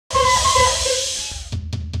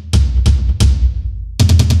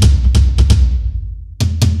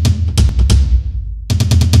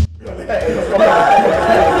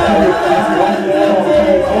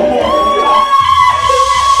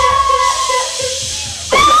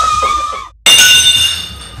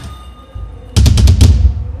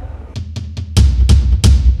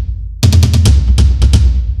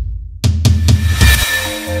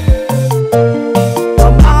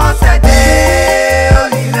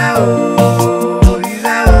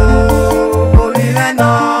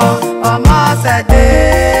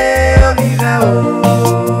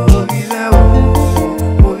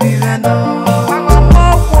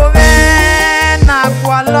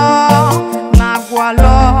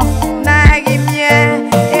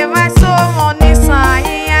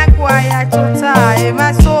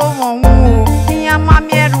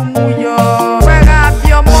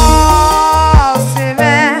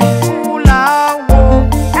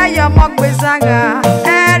bezanga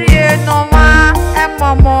eri no ma e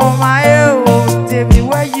momo ma e o temi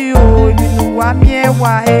where you know wa mi e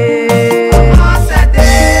wa e Omosede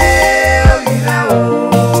ovive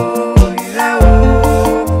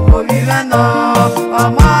no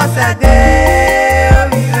Omosede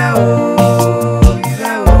ovive no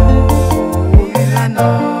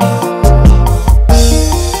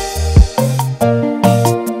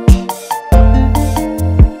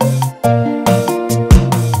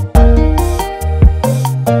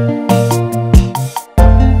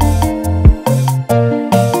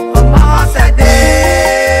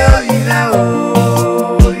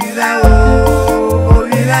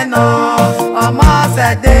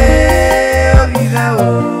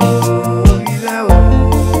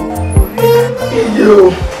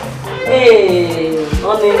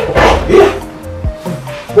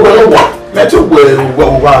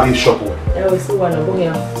Why are shop? I see one of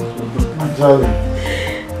them. My darling.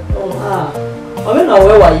 I mean,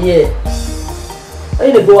 where were you? I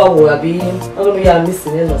need to go out where I be. I don't know you are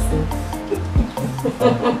missing anything.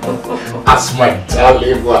 As my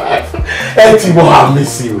darling wife. Anything more I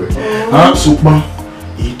miss you. Superman,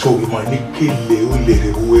 he told me my nickle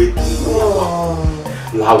away.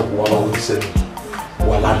 Loud one always said,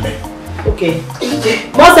 well, I'm okay.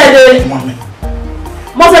 Omosede.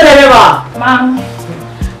 Ma'am.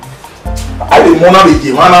 I didn't want to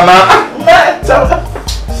be man.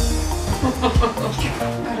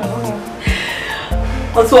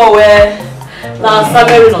 What's where? Now,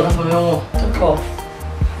 Samary not for me.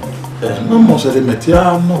 No more said the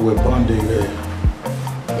material, no weapon they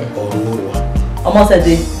or lower.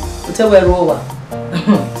 Omosede, you tell where rover.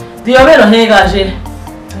 Do you ever know Hengaji? I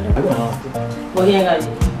don't know. Go Hengaji.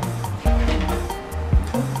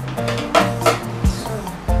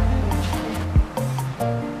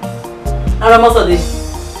 Omosede,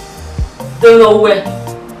 don't know where.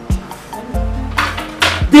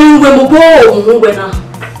 Then we will go now.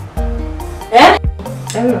 Eh?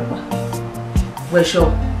 We're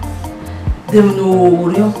sure. Them no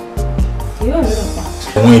you. You are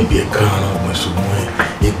when be a car of so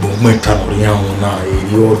a movement on now, a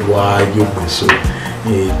old wide you so a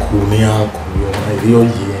cunia, a real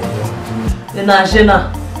year. The Najena,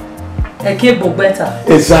 a cable better.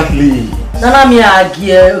 Exactly. Nana me a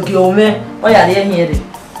geome. Oh yeah, here.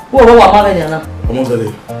 Who are my mother? Omosede.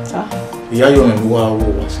 Yeah, you know who are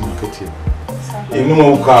was in the kitchen. You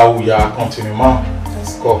know how we are continuing.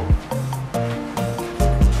 Let's go.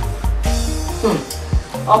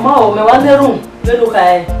 Oma, me one room. We look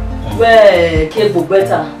at where cable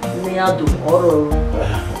better near do or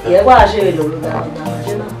yeah, what I say, oh,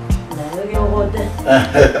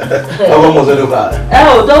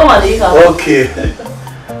 don't want okay.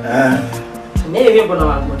 Maybe you're going to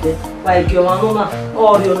like your mama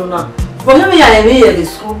or your nonna. For him, I am here in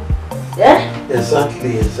school. Yeah?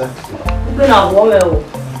 Exactly. You've been a woman.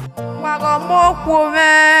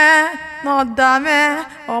 No dame,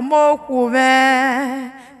 omokume,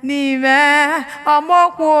 nime,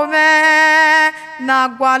 omokume,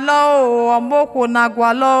 nagwalo, omoku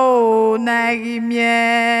nagwalo, nagimye.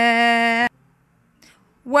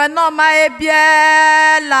 When on my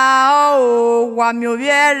biela, oh,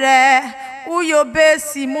 wamioviere, uyo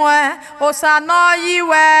besi mwe, osano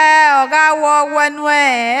yiwe, ogawo wenwe,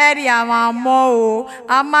 eria mamo,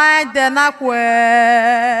 amaide nakwe.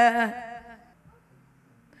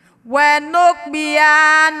 When no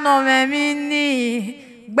bia no memini,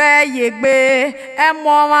 Yegbe,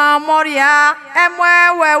 Emwa Moria, Emwe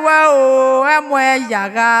Wewe, Emwe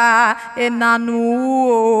Yaga,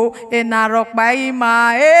 Enanu, Enarok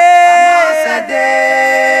Baima, Omosede,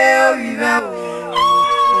 Ovive,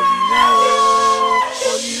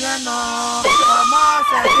 no,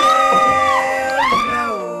 Omosede,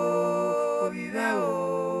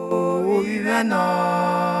 Ovive, no.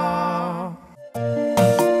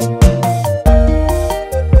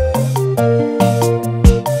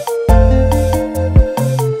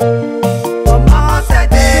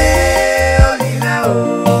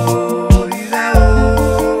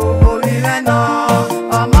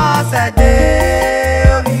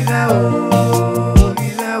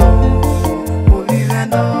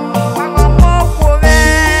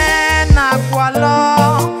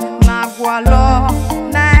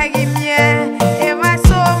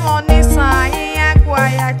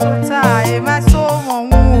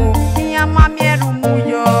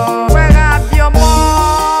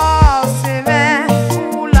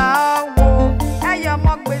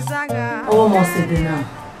 Omosede na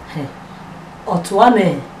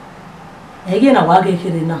otuane ege na wage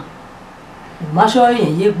kiri na masho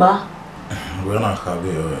ye gba we na ka be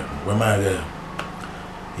we ma ge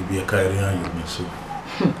ibi e ka ri an you so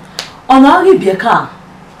On a Rebecca.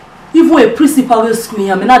 Even a principal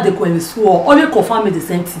school, I mean, not the going to school, or you confirm me the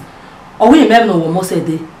same thing. Or we remember no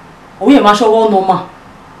Omosede. Or we marshal all no ma.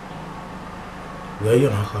 Where you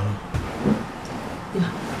not coming?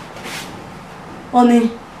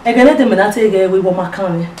 Only, I get them that take away what my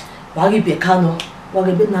coming. Wagi Becano,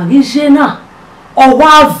 Wagi Benagi Jena. Or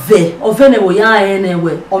Wave, or Venevo ya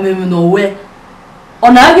anyway, or maybe nowhere.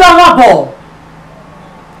 On a young ball.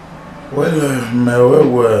 Well, my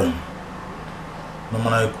well, no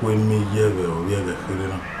man I could me yeve or yeve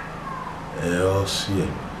Helena. I'll see.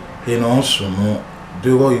 And also, no,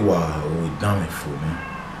 do what you are with damn it for me.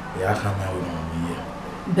 I can't have me.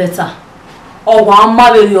 Better. Or one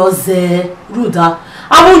mother yours, Ruda.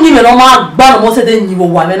 I won't even know my brother most of the new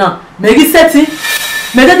woman. Maybe setting.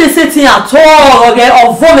 Maybe they setting at all, okay,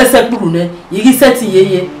 or vomit set brune. You setting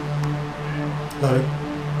ye.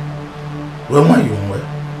 Where am I?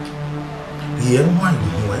 Here, why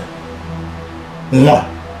you know?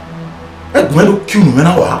 I'm going to kill me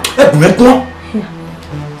now.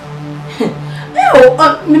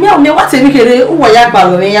 Me what if we could work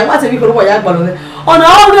balloon? What if we could work balloon? On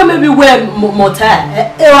all maybe wear motor.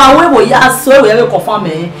 I will yes, so we have a confirm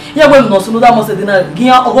me. Yeah, well, no sooner than most of the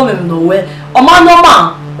gear or women nowhere. Or man, no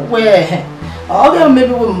man. Where? I'll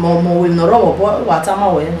maybe with more with no robot. What am I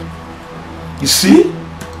away? You see?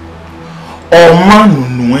 Oh, man,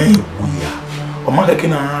 no way. O ma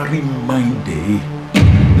can remind day.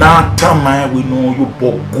 Na time we know you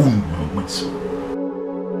bogun so.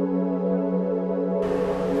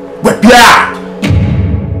 But yeah.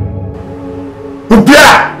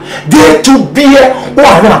 Day to be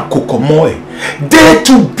why na kokomoy. Day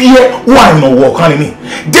to be why no work on me.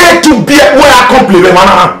 Day to be why I complete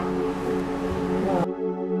man.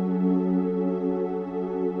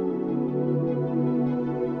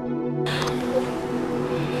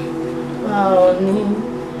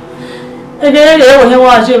 Again, when you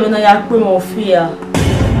watch him in a yak of fear.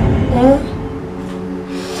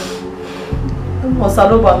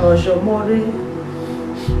 Mosaloba no Jomori.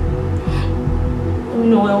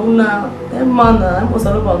 No, una, a man,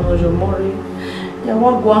 Mosaloba no Jomori. You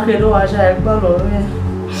won't go ahead or I shall follow.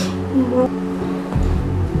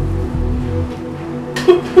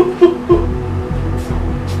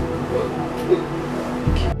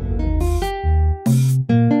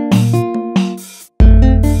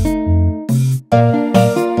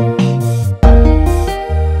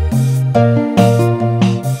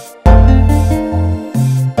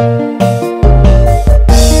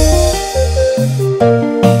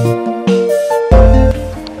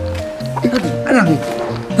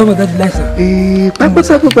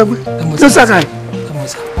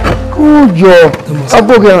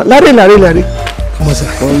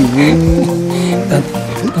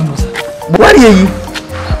 What are you?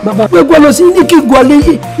 Baba, we're going to see Nicky Gwale.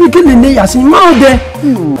 You can lay us in Mount there.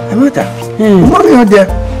 I'm not there.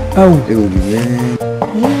 Oh, it will be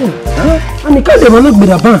and the can't even look with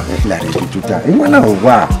a ban. Like it to that. You want to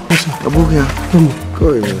wow. A book here. Go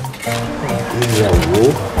ahead.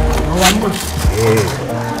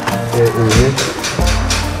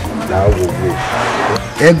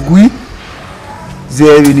 Egui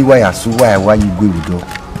zeri ni waya su waya wa igwe udo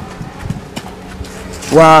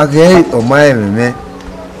wa ge o ma ememe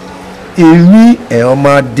emi e o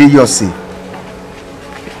ma de yose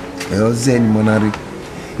e o ze ni monari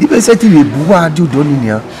ibe se ti le bu wa di odo ni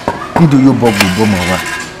ya ni do yo bobu bo ma wa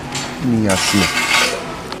ni ya si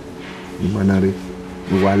ni monari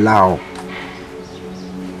ni wa lao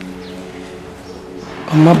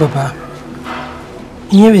Amma baba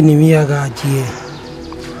Nye ni mi aga jie.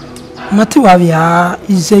 Mati wa bia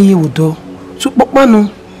izeyi udo. Su popanu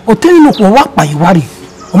o teni no ko wa pa iwari.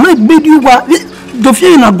 O ma gbedi wa do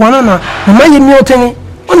fie na gwana na o ma ye mi o teni.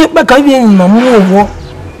 O ne pe ka bi ni mamu owo.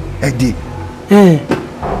 Edi.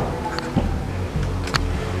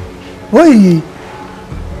 Oi.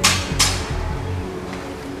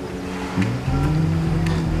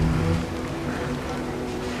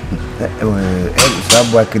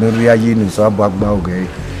 Sabu akinori aye ni sabu agba oge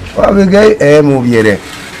wa be ge mo biere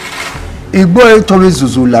igbo e to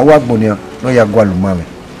bezuzu la wa gbon no ya gwalu mame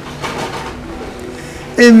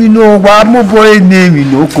emi no wa mo boy ni emi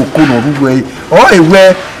no koko no rugo e o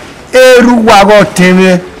ewe eru wa go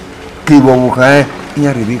teme ki bo wo kan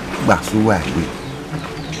ya re bi gba so wa gbe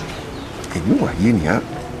emi wa ye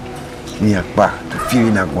ni apa to fi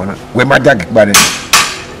na gbona we ma jagi pa ni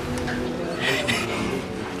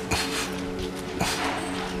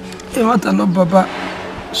Ewata no baba.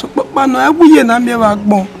 So papa no awuye na me wa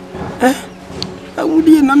gbon.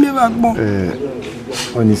 Awuye na me wa gbon.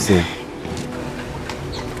 Oni se.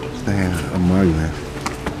 Amaru.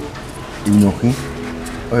 Inokin.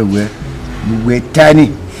 we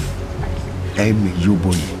tiny. I'm you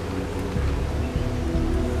boy.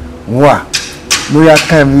 Wa, no ya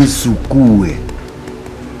come in sukue.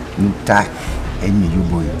 Nta, I'm you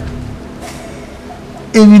boy.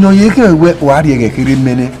 And you know you can wear warrior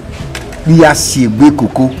mene. We are see a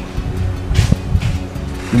cocoa.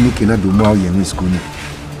 You cannot do more than Miss Cooney.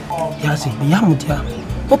 Yes, Yamutia.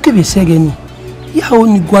 Okay, we say again. Ya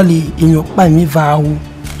only gwali in your by me vow.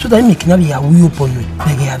 So that I make not be a wheel upon me.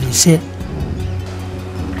 Like I have said.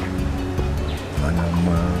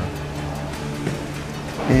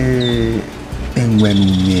 And when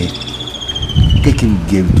me taking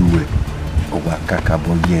game to it, over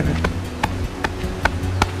Kakabo Yere.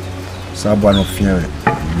 Someone of fear,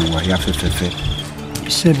 you are half a fefe.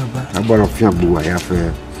 Say, Baba, I'm one of your blue. I have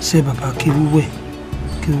a say, Baba, give away.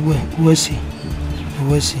 Where's he?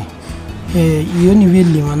 You only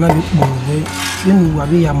really want to be more. You know what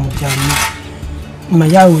we are moving. My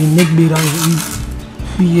yaw will make me run.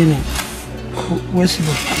 Where's he?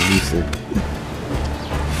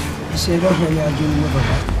 He said, "Oh, my yaw, you know,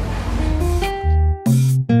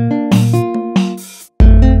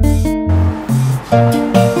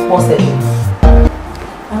 Omosede.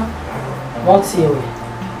 What's your way?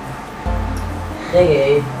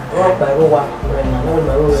 Yeah, rock by row, right now, no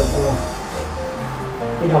by row.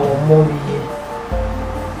 We don't want more here.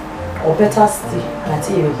 Or better still, I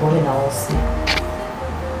tell you, we're going to see.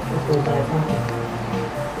 We go by one.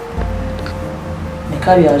 Me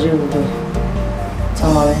carry a jail with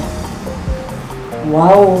Tamare.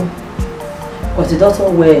 Wow. But the doctor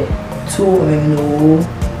were two women no.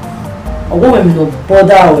 A woman no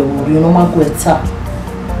bother with you no man go eta.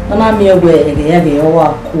 Nana me away again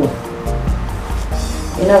or cool.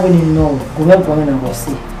 You know when you know, go back woman and go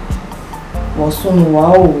see. Was soon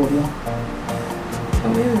wow.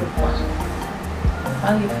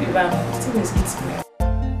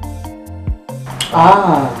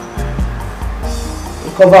 You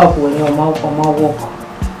cover up when your mouth on my walk.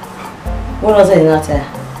 What was it that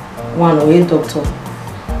one away doctor?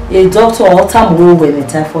 A doctor all time will when a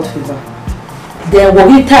typhoid fever. Then will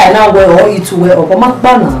he tie now where or you to wear or Mark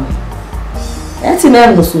Banner? That's him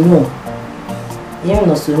no so no. You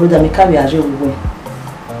no so that me carry a jail away.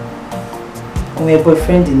 My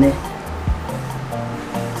boyfriend in there.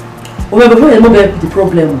 My boyfriend is the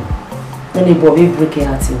problem. Then the boy break a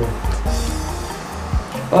heart.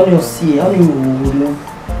 On your see, on you.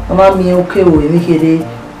 Mama me okay we make it.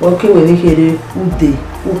 Okay we make it. Ude,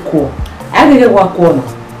 uko. I get one corner.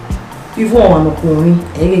 If one want to call me,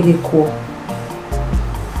 I get call.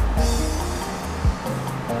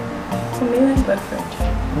 My boyfriend.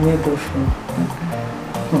 My boyfriend.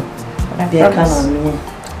 They can't me.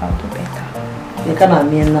 I'll do better. They can't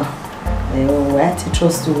me now. Oh, I have to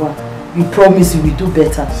trust you. We promise you will do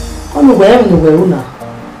better. Oh no, where no now.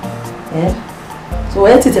 Eh? So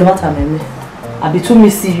where did the matter me? I be too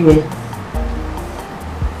missy you.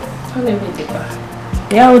 Only me deeper.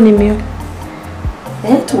 Yeah, only me.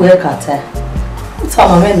 Eh, to work at her. What's how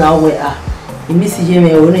my men now where are? You miss you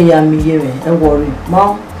me only me here and worry.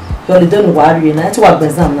 Mom, you're don't worry now. It's what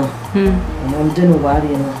bezam now. I'm don't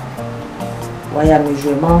worry now. Why am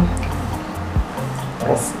you mom?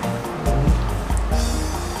 Yes.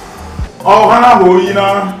 Oh, Hannah,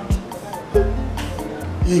 Boyina.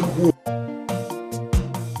 Equal.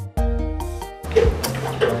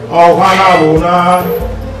 Oh, Hannah, Bona.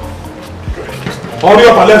 Oh,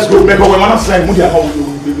 dear, let's go. Make a woman say, Mudia, how you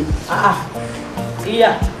baby.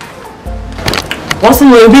 Yeah. What's in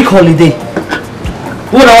your big holiday?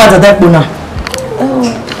 What are that now? Oh,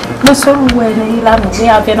 no, so when you land, we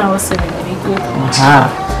have been our city.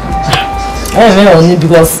 Only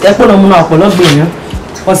because economic will be here.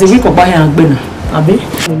 Was a week of buying and dinner. Abi?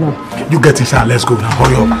 You get inside, let's go now.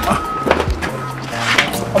 Hurry up.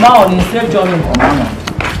 Come on, in safe journey.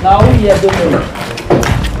 Now we are doing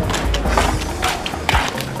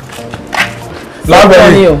Love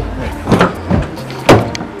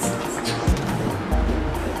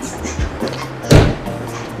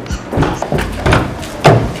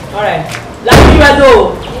Alright. Love you,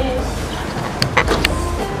 Ado.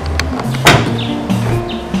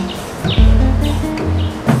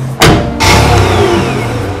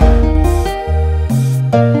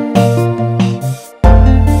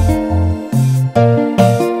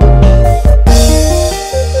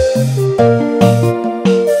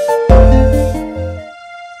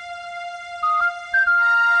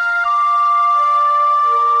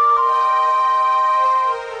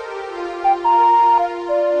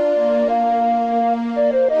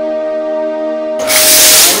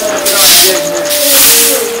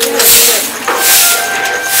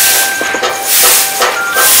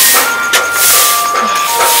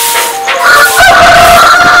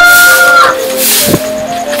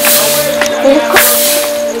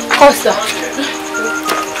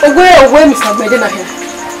 where Mr. Bedena here.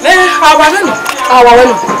 Our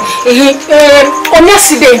on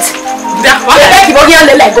accident.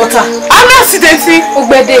 Like gutter. An accident.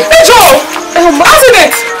 Ogbede. Accident.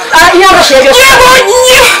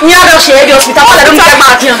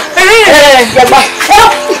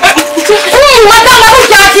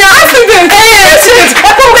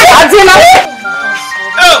 Hospital.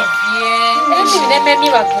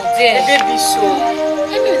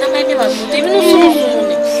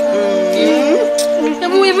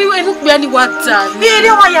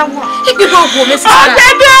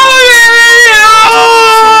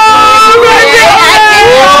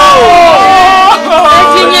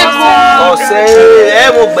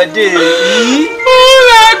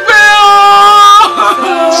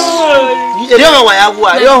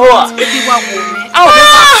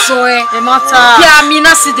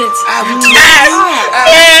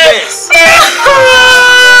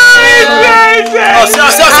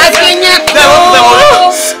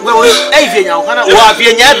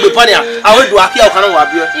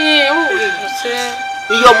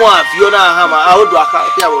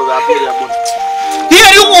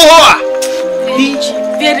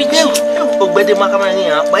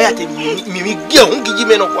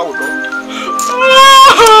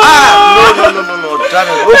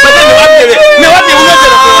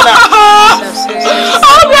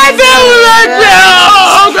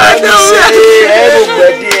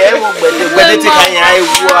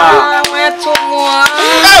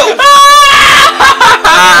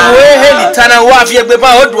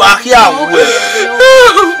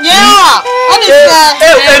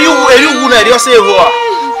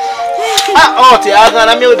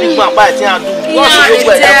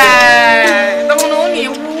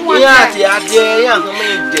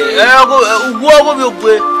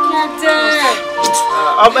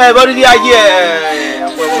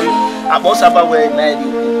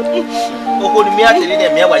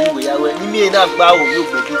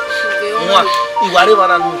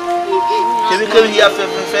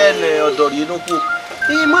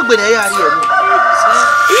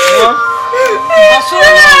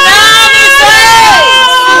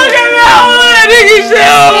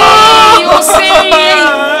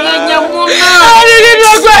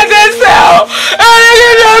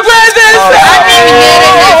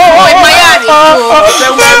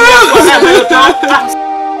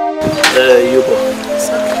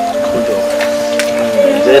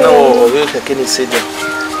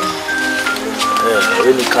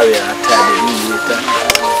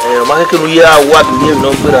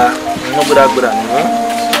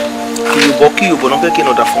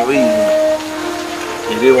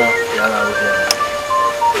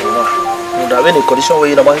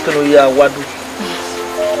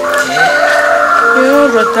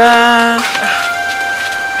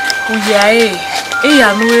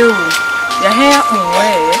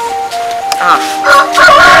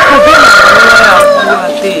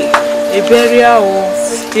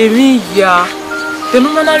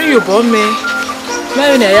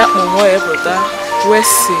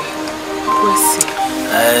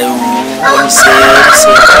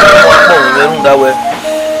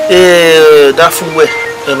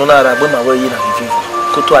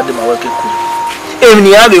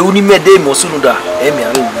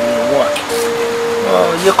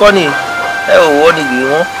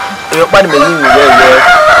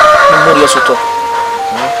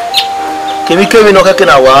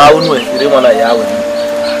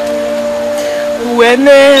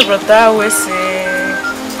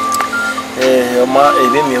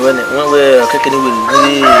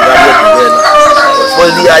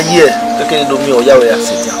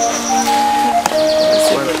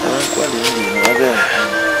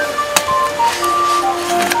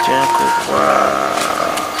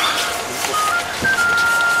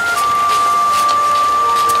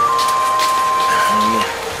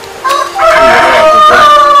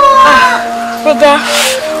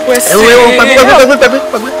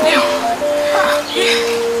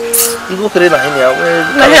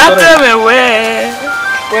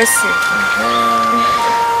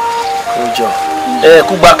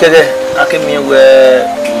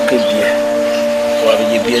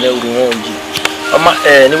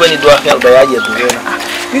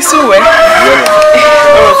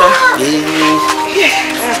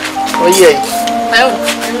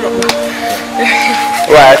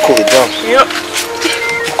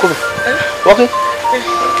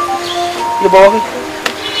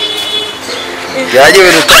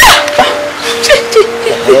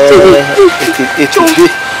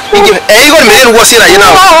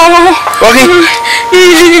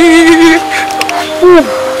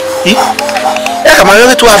 Ya kama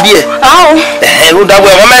yo to abie. Ah. Ru da bo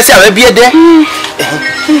e ma se abie de.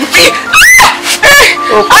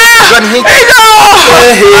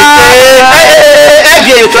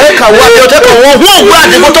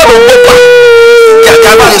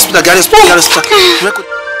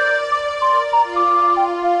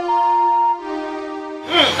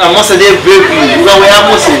 Omosede baby, we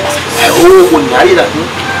Omosede. Oh, when you that,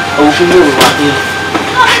 I will feel you over here.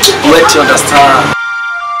 Let you understand.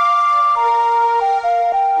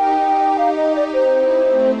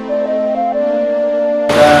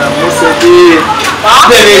 Omosede,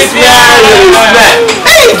 baby, smile.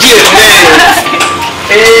 Hey, give me.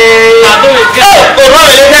 Hey, oh,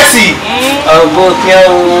 let's see. Oh, both yo.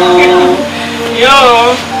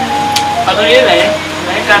 I don't hear that.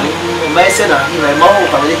 My son, my mom,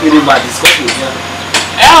 family, really bad discussion.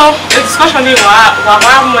 Oh, the discussion is what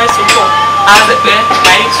I'm going to do. As a bit,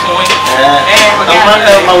 my son.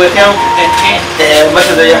 My way down.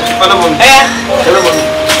 Much of the young follow.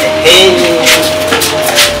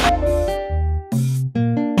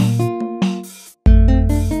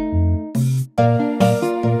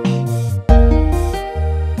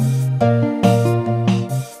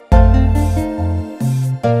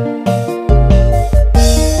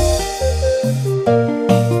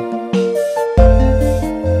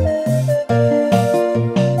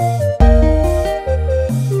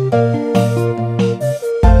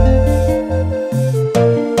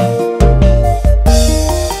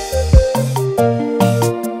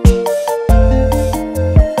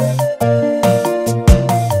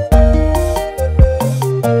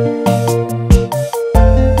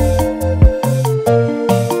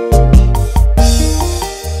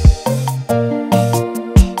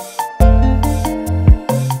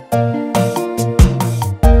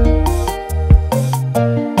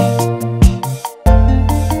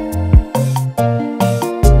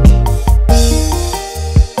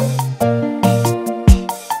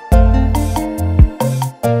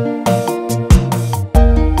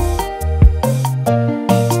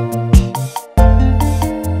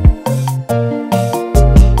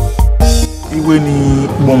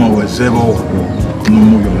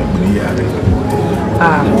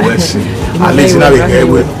 Alesina we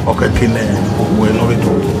gewe okakine we no we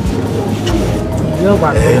do. Yo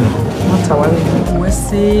ba. Mata wa we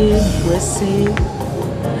se.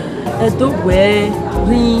 Edo we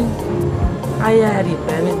rin ayari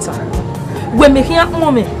benita. We me hia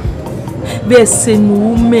mome. Be se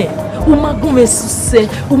nu me. O magun me suse,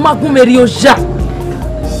 o magun me rioja.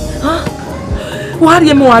 Ha?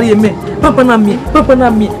 Wari me. Papa na mi.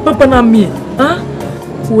 Ha?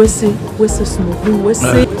 We se smoke. We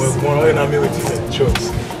se. More na me with the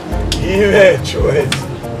choice. Give a choice.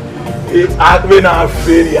 It been a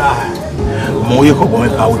failure. Mo ye ko go me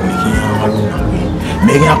ka wo ni ki an alu na we.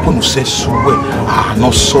 Me yan ko no se suwe. Ah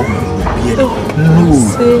no so me bi e. No.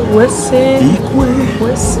 We se.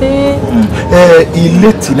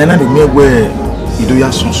 Ile ti na de me we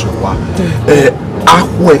idoya sonso wa.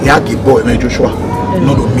 Akwo ya ge boy me Joshua.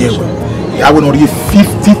 No do me we. I will not give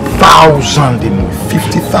 50,000 in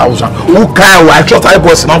 50,000. Who can I thought I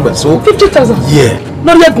was number so 50,000? Yeah.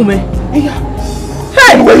 Not yet, Gume. Yeah.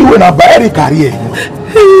 Hey, where you went a buy career?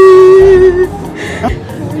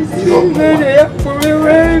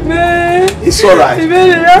 It's alright.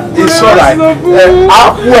 It's alright.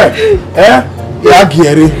 Yeah,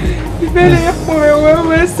 Gary.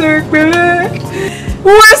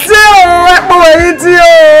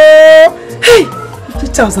 Hey,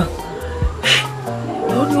 50,000.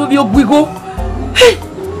 Your wiggle.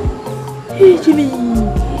 Hey, Jimmy.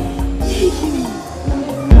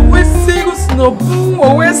 We see who's no boom,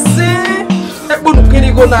 or we see a book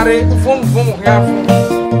can go nare from half.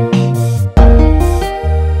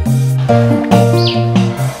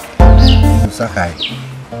 Sakai.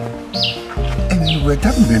 And you were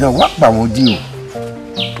telling me what about you?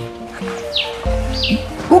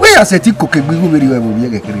 Who may I say to cook a big video will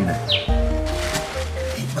be a carina?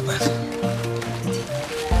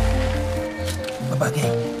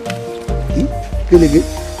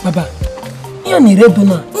 Baba, ya ni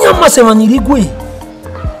reduna, ya masema ni rigwe.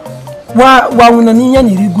 Wa una ni ya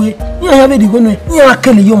ni rigwe, ya ya be rigwe, ya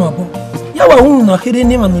akele yo mabo. Ya wa una kere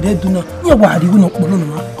ni ma ni reduna, ya wa rigwe no polo no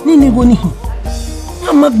ma. Ni ni go ni hi.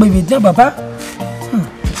 Ya magbe be dia baba.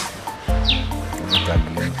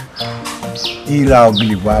 Ira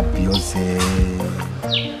ogli wa biose.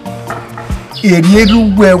 Eri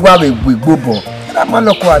eru we wa be gbogbo. Ra ma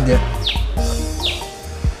loko ade.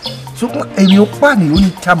 So emi opa ni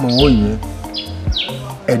oni tamo oyin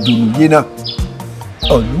edunu ye na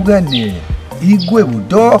oluga ni igwe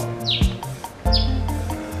budo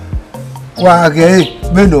wa ge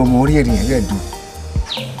me no mo ri erin edu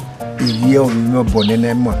èyí ọ̀rùn bọ̀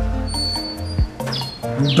nẹ́nẹ́ mọ̀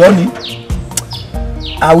dọ́ni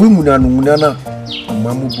àwọn ìmùnànùmùnà náà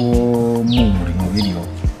máa mú bọ́ mú rìn ni ọ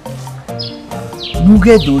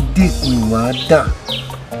lúgẹ́dọ̀ dẹ́kun ìwọ̀n á dà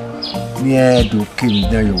ní ẹ̀ẹ́dọ̀ kéwì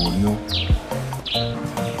náà yọ̀ wọ̀ ni ọ.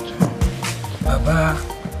 bàbá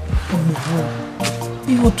olùkọ́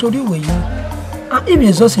ihò torí ìwé yìí ìrìn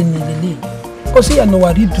ìzọ́sìn ní lélẹ̀ ó sì yànnà wà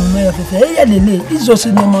rí dùn náà fẹ́fẹ́ ẹ̀yà lélẹ̀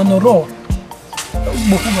ìzọ́sìn ní ọmọ nọ̀rọ̀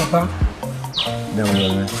gbogbo bàbá.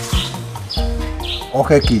 Dẹ́wọ̀n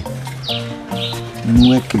ọ̀kẹ́kẹ́ nu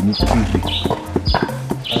ẹ̀kẹ́ ní kéde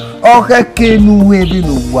ọ̀kẹ́kẹ́ nu ẹbí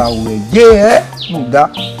nu wà wẹ̀ yé ẹ́ nu dá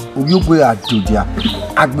omi ó gbé àdòdìá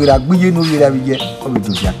agbèrègbéyé nu yẹra bi jẹ ọ̀rọ̀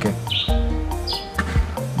ìdòdìá kẹ́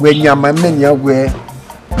wẹ̀ nyàmá mẹ́nyà wẹ̀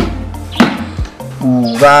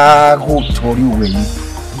wùrà kó torí wẹ̀ yìí.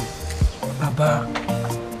 bàbá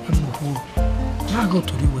gbogbo láàgò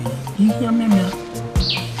torí wẹ̀ yìí yíyá mẹ́mẹ́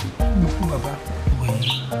gbogbo bàbá wẹ̀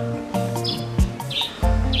yìí.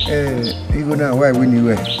 Igo na why we ni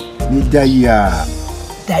we ni daya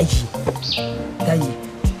dayi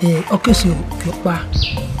okesi pa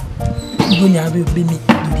igo ni abe be mi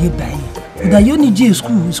dori bayi da yo ni je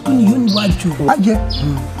school ni yo ni waju waje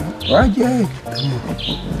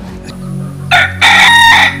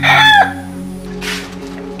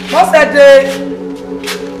Omosede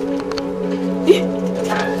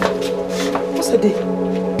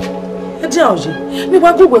jẹ́ ọ̀jẹ̀ mi wá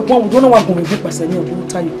gbogbo ẹ̀gbọ́n òun dọ́nà wà gùn mi bí pàṣẹ ní ọdún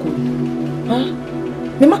táyé kò ní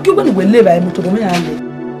mi má kí ó gbẹ́ni wẹ̀lẹ́ ìbáyé mo tó dọ̀ mẹ́yà lẹ̀.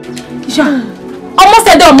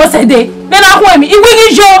 Omosede bẹ́ẹ̀ máa kún ẹ̀mí ìwé ní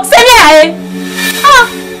yọ sẹ́ni àyè.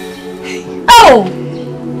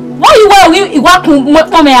 Wọ́n yìí wá orí ìwákùn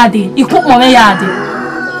pọ́nmẹ́yàdé ìkún pọ́nmẹ́yàdé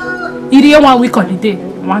ìrìyẹ wọn wí kọ̀dídé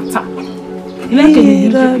wọn ta ilé kèmí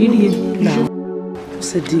ìrìyẹ.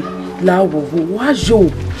 Omosede làwọ̀ wá yọ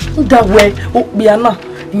ń dàwẹ̀ òpìyà náà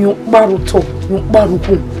yun kparu to yun kparu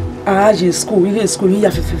kun aje school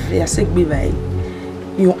ya fefefe ya segbe bai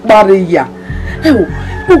yun kpare ya ewo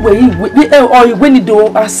gbogbo ìwé ni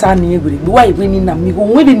do asa ni egbere gbe wa ìwé ni na mi go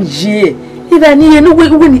nwe ni je ida ni ye no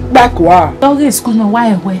we ni pa ko a do school no wa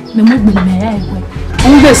ewe me mo gbe me ya ewe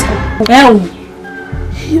on go school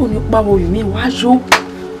o ni pa wo mi wa jo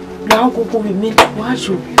la ko ko mi wa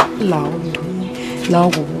jo la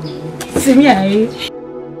o se mi ai.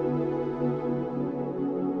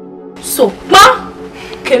 So, ma,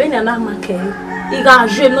 Kevin and Amma came. He got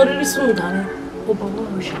a dream, not really soon, darling. Oh, but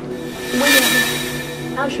what was it?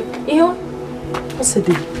 How should you? What's the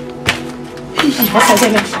deal? What's the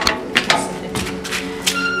deal?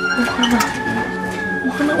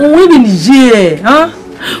 On est Niger, hein?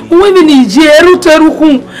 On est Niger,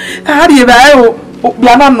 Ruterukun. Arrive à eux, au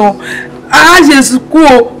Bianano. Ah, j'ai ce coup,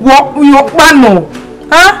 yo, pano.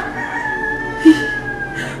 Hein?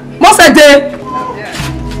 What's the deal?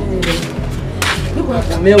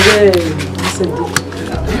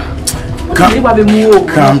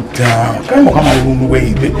 Calm down. Come on,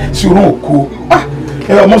 wait. Si o não co.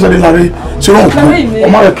 Omosede lare. Si o não co. O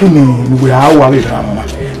ma re kini ni we a wa re na mama.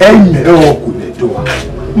 Me o ko le do.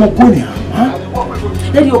 Mo ko ni ha.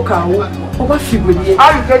 Le di o ka o. O ba fi we ni.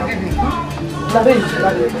 How you get didi? Lare.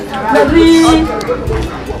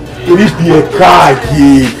 It be a car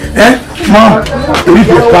here. Mom, it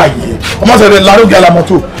be a car here. Omosede lare ga la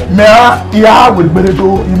moto. Me a ya we gbere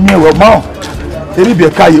do imi e mom. It be a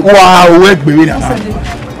car here. Wa o egbere na.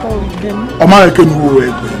 O ma re kini o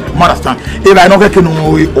egbere. Understand? If I don't get no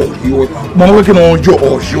way or you, Mama can on your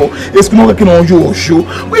or show. It's not working on your show.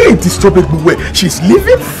 We ain't stop it way. She's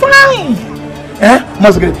living fine.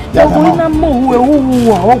 Must get ya na mo we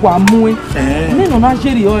wo wa mu e. Me no na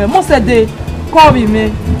jeri o e. Omosede call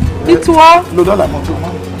me. Itu o. Lo dollar moto ma.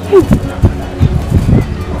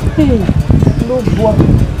 Lo bo.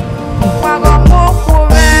 Pago mo ko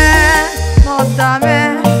ve, no dame,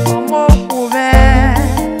 mo ko ve,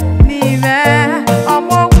 ni ve,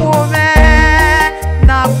 mo ko ve,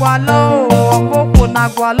 na gwalo, mo ko na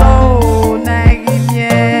gwalo, na gimye.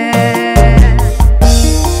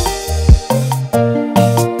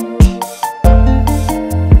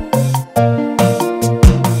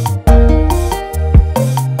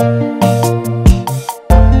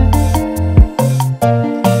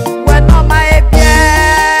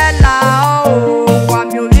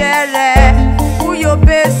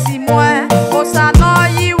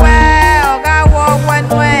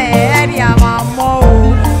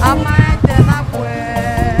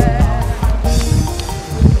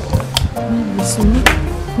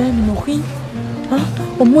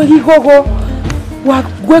 Omoyi gogo wa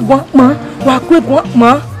gwegwa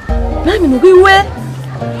ma na mi no bi we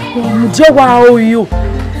mu je wa oyo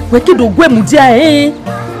we kido gwe mu je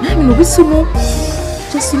na mi no bi sunu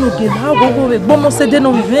je ici no que là gogo be bon Omosede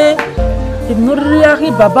no vive et no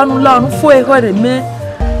riari baba no la no fo e hore me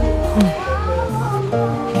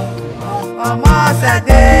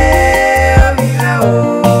Omosede vive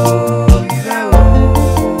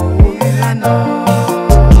no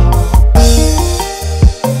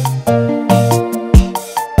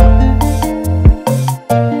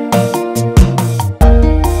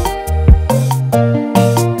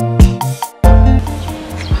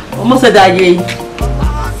Omosede aye.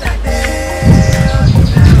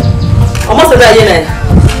 Omosede aye ne.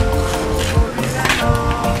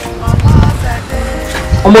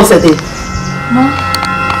 Omosede. Ma.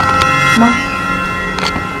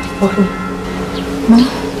 Okay. Ma.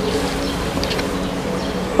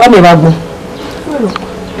 Wa me ba gbon.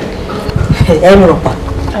 E mi ro pa.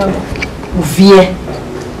 O vie.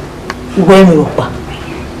 Iwo mi ro pa.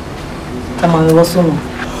 Ta ma lo sunu.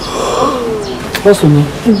 What's your name?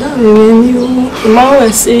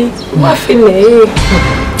 Mama say, "What feeling?"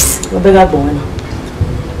 Obega gbon na.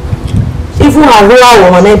 Even arowa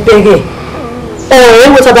wo na pege. Eh,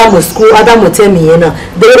 what about my school? Adam will tell me na.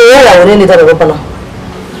 They were already that open na.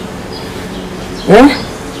 Eh?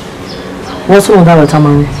 What's wrong with that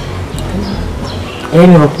man? Eh,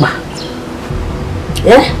 me okpa.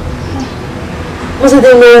 Eh? What's the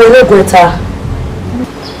name of the guitar?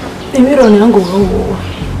 Emi ro ni ango wo.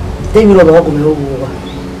 Demi lo ba ko me owo wa.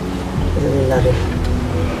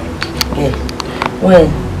 Eh. When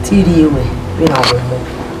tiri we we na wo mo.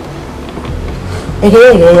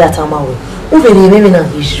 Ege ya tama we. O veri me na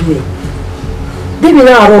ijue. Demi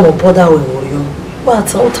na aro no poda we wo yo. Wa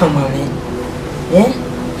ta o tama me. Eh?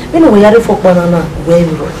 Me no we yare fo pa na we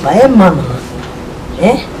mi ro ba e ma na.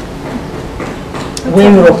 Eh? We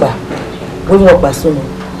mi ro pa. We mi ro pa so no.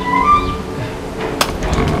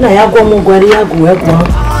 Na ya gwo mo gwari ya gwo e gwo.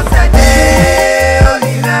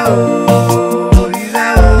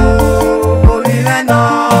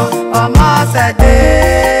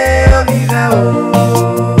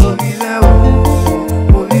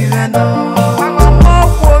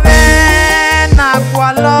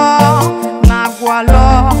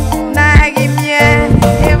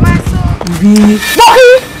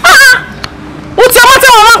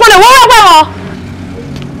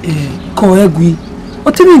 Ko egui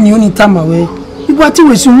o tiri ni oni tama we ibo ati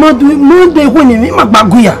we sun mo de ho ni mi ma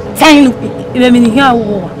gbaguya Fain ibe mi ni ha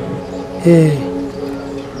wo.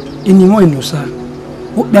 Eni mo ino sa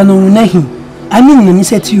o da no na hi ani na ni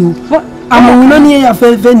seti o amo na ni ya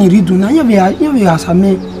fe ni ridu na ya be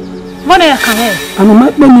asame Mo na ya kan e. amo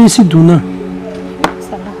ma pe ni si dun na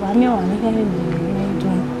Sala mi wa ni ke ni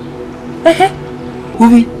dun.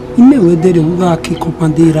 ovi ime we de wo ga ki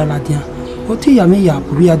compandera la dia o ti ya me ya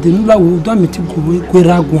buru ya de nula wo do mi ti go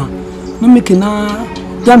kwera gwa no me ke na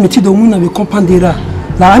da mi ti do mu na be compandera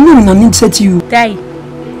la ami na ni seti o Dai.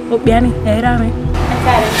 O pe ani e ra mi.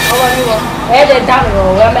 Kare, owo ni wo. E de da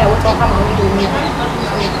ro we me wo ton ka ma ni do ni.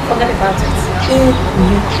 Forget about it.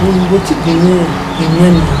 wo ti go ni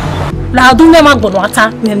ni La dun me ma gbodo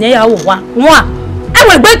ata ni ya wo wa. Won e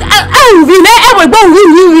we gbe e wi me e we gbo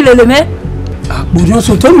wi lele me. Bojo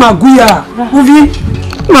so to maguya ovi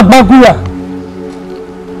ma baguya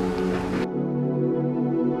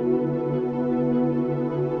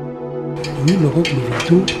ni lo ko gbe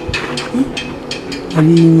to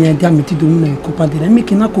ani ni ada mi ti do na ko padere mi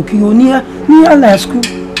kina ko ki o ni ala school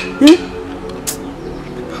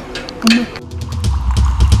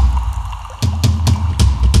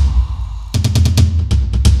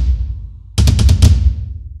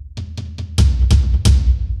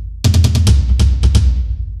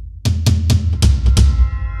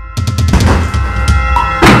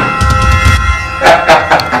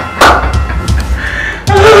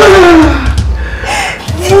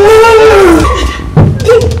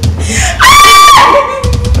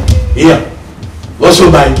so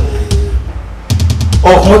by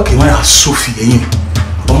oh okay when I Sophie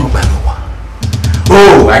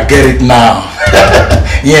oh I get it now.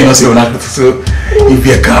 Yeah, no say una so if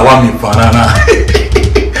you can want me banana.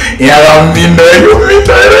 Yeah, I mean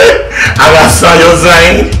I got saw your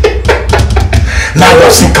sign. Now go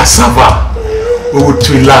see cassava. We would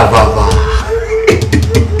to lava.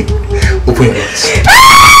 Open your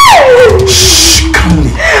eyes. Shh,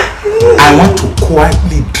 calmly. I want to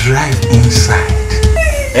quietly drive inside.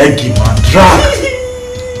 Eggy man, drive.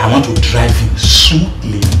 I want to drive him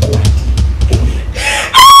smoothly and quietly.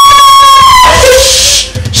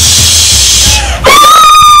 Shh, shh.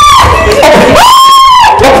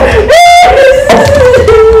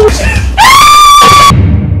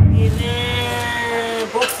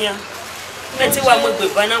 Meti wa mo gbe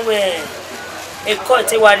bana we e call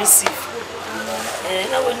te wa receive.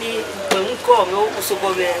 Na wo ni un ko me o so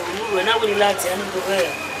ko be ru na woni lati anu ko be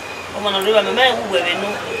o ma no re ba me wu be no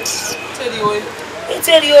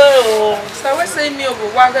tell you so we say me obo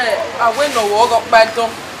wa ga awe no wo go pa don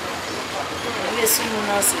we si no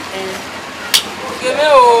na se geme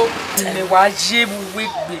o me wa je bu we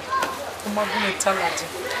gbe o ma bu me talaje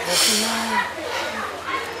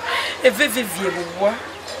e ve bu wa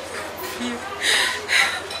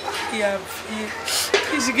ya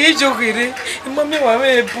fi isige jogere mo me wa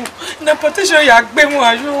me bu na protection ya gbe mu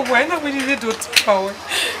ayo wa na we ni do ta o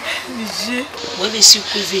ni je wo be si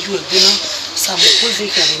ku ve ju egbe na sa mo ku ve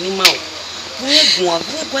ka ni ma o we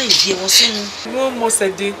gwa ije wo sinu mo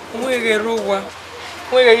Omosede we re ro wa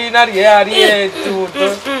we re na ri ari e do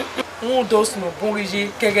mo do sunu bo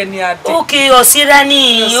ri kege ni ade okay o sira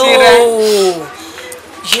ni o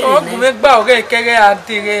o gume gba ore kege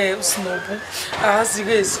ade re sunu bo a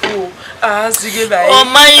sige school a sige bai o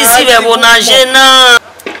ma yin si be bo na je na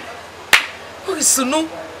o sunu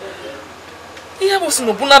iya bo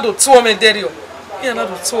sunu bo na do to me deri o iya na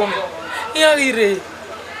do to me iya rire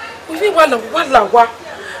o fi wala wa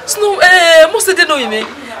sunu Omosede no yime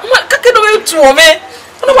ma kake no we to me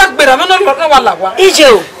no wa gbera me no wala wa ije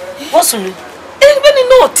o wo sunu be ni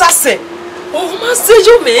no tase o ma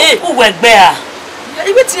sejo me o we gbe a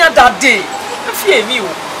ibe ti ya dade afi emi o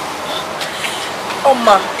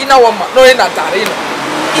oma ina wo ma no ina dare no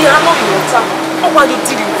iya no yo ta o wa yo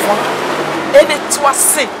tiri fun ene to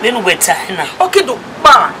ase lenu beta na okay do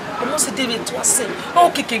pa Omosede be to ase o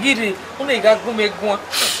kekegire o na iga gun megun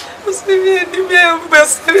o se bi ni me o be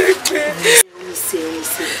se pe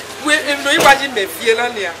we no ibaji me fie na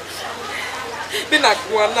nia be na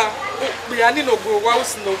kuana be ani no go wa o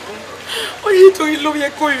sinobu o yi to ilo ye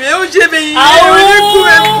ko iwe o je be yi e ku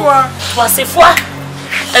e kwa wa se fois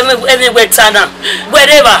eme wetana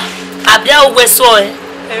wherever abia o we so e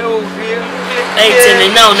o ri e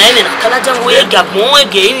tene na o na ene na kala jam we ga mo e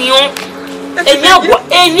ge ni o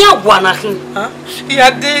eni agwa na hin ha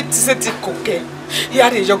ya de ti se ti koke ya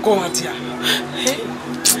re yo go atia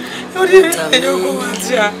o ri yo go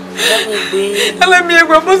atia ala mi e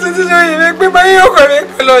gba mo se ti so yi pe ba yo ko re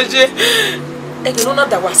ko lo je e ke no na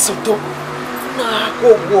da wa sodo na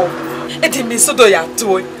ko wo e ti mi sodo ya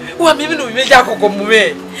to wa mi no mi ja kokko mu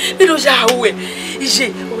me mi do ja we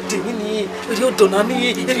ije o de ni ri o do na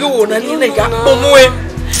ni ri o na ni na ga mo mu e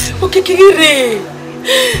o kekere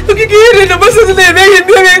no Omosede le be yi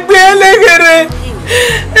bi me gbe elegere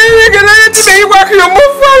ti me iwa ki o mo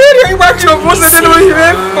fa le iwa ki o Omosede no yi me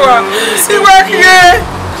kwa iwa ki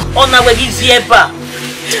ona we gi vieba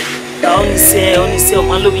oni se o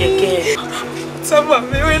ma lo bi eke sama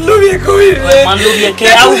me we lo bi ko yi o ma lo bi eke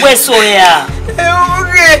awe so ya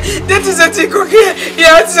that is a tick okay.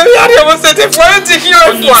 Yeah, so you are Omosede for a tick you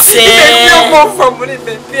are for money.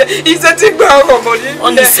 He's a tick for money.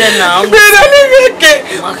 On the scene now.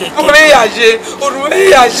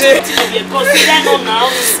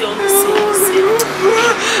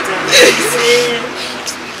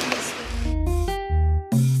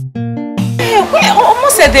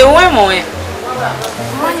 Omosede we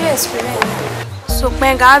so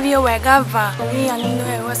Pengavio Wegava, we and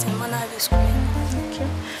no was in Mana school.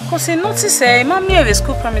 Because he noticed Mammy of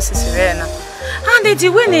school premises Serena. And the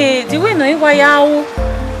winner,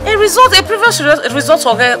 a result, a previous result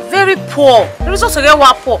of her very poor. The result of her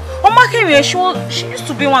were poor. Omake she used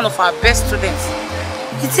to be one of our best students.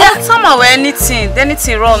 It's somehow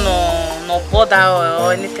anything wrong no bother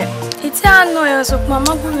or anything. It's no so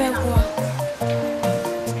Mama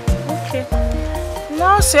okay.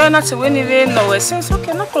 No, sir, not to win it no since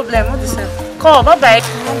okay, no problem. What is it? Call, bye bye.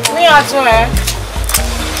 We are doing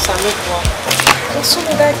Salute. Just so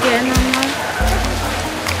that again,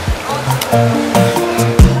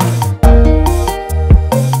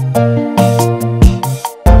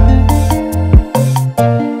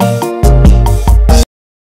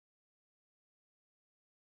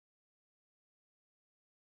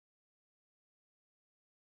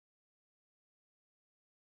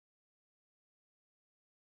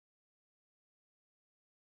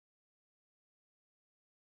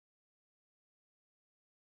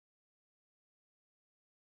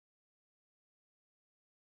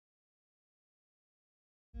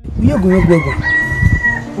 We are going to go.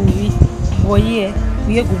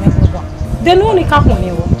 We are going to go. The only couple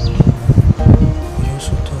here. You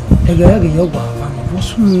so tall. The guy get your baba.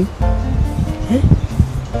 What's me? Eh?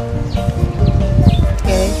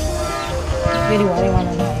 Okay. Very well, one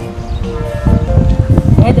of them.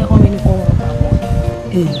 I don't have any problem.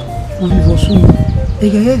 Eh, we was soon. The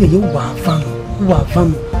guy get your baba. Who are fam?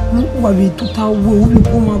 Who are we to tell who we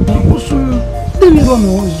come about? What's soon? Then you don't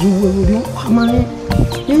know. You will do. How many?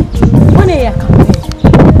 When are you coming?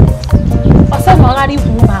 already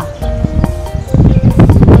huma.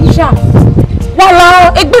 Isha.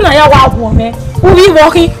 Wala, egbe na ya wa wome. Ubi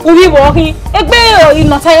walking. Egbe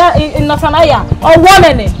inotaya or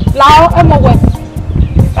woman. Lao emowe.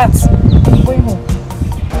 That's going home.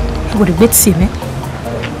 You would a bit see me.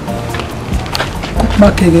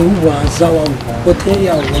 Makere uwa zawa hotel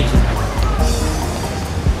ya wote.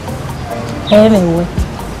 Anyway.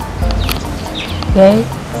 Okay.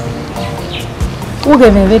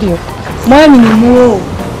 Uge me video. Mwami ni muo.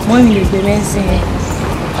 Mwami ni bemense.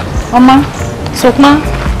 Mama, sokma.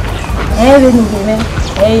 Ni bemen.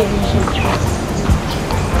 Ishi.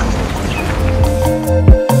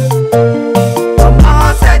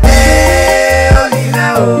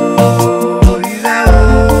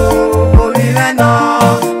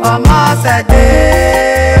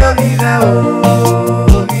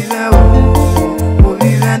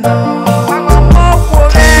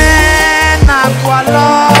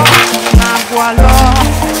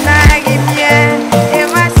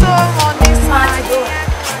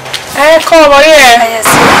 Come over here. Yes.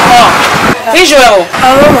 Oh. Israel.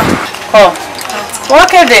 Oh. What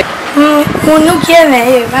can they? Unu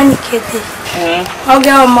kieme vani kede.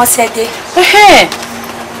 Oga Omosede. Hey.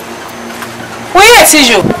 Where is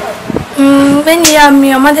Israel? Beni ya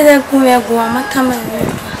mi amadede kumego amatama.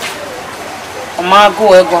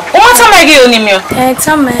 Omago ego. Omatama gi onimio.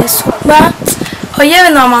 Tama suba. Oyewe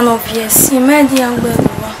no man obvious. Imedi angbe.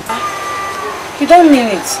 You don't mean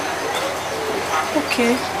it.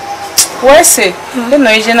 Okay. Where's it? Don't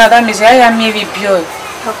know you know that means I am maybe pure.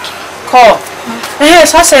 Okay. Call.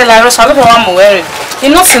 So I say like Rosa, look what I'm wearing. You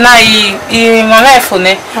know, tonight in my life,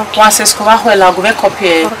 once it's come out, I'll go back up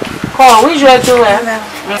here. Call. We should do it.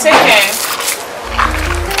 Take care.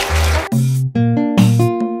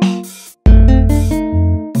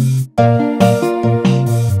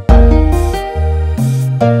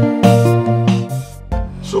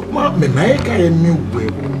 So, me make a new way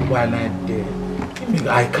one day.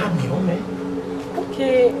 I come here, man.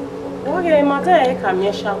 Okay. Okay, mother, come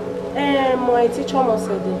here, shall. My teacher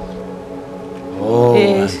Omosede. Oh,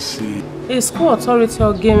 I see. A school authority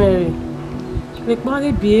or gamery. The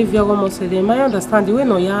body behavior Omosede. I understand the way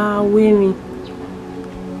no ya wearing.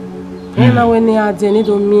 And now when they are doing it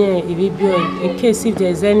me, in case if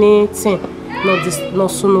there's anything, no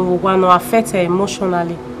sooner one or affect her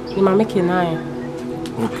emotionally, you might make an eye.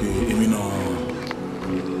 Okay, you mean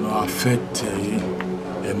no affect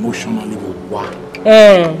emotionally with what?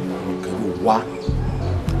 Okay, with what?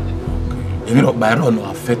 Okay. You mean by no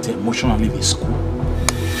affect emotionally with school?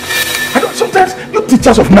 I don't. Sometimes you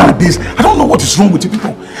teachers of nowadays, I don't know what is wrong with you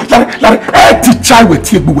people. Like a teacher will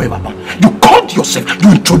take away. You called yourself,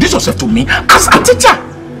 you introduce yourself to me as a teacher,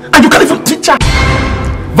 and you can't even teach her.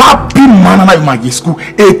 That be man in my school.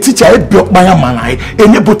 A teacher, a built by a man,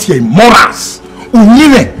 anybody morals.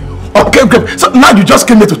 Okay. So now you just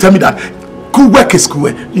came here to tell me that good work is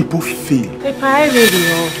good. People fail.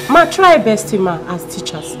 Ma try best as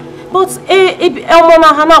teachers. But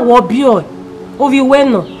Hana will be all. We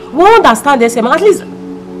understand this. At least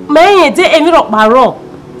many day every rock barrel.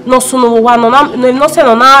 No sooner one no say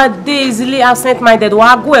no now they easily absent minded.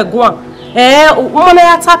 Wa go. Woman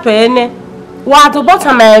ya tap wa to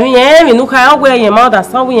bottom me no kai go yen ma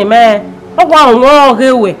understand we me. Ogwa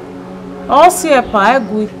rewe. All see a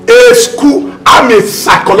good. A school, I'm a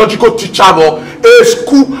psychological teacher. A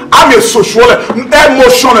school, I'm a social,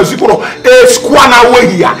 emotional. A school, I'm a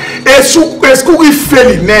here. A school, we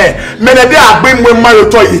failing there. Many they are being when my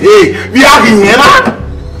toy. Hey, we are here.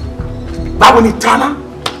 Babuni Tana,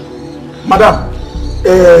 Madam,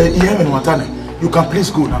 you can please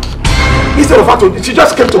go now. Instead of that, she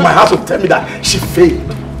just came to my house to tell me that she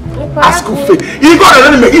failed. A school failed. He got a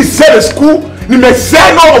enemy. He said a school. You may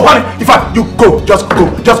say no one. In fact, you go. Just go.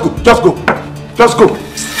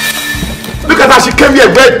 Look at how she came here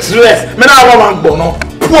well dressed. Men are one bono.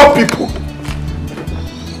 Poor people.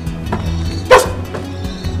 Just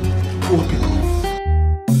poor people.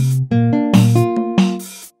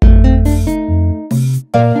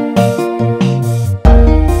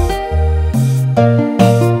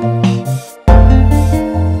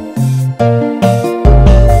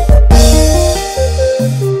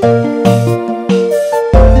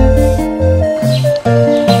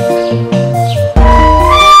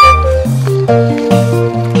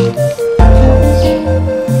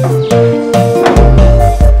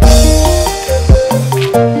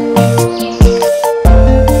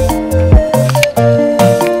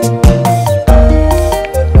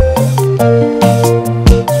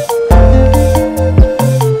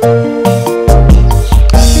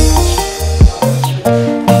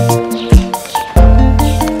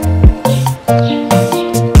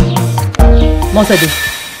 Omosede.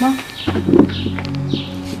 Ma.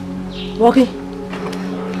 Okay.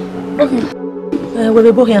 Okay.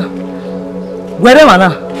 Where be here? Where be mana?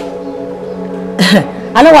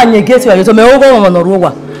 I know when you get here, so me ogo mo no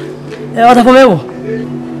ruwa. Ota fo me wo.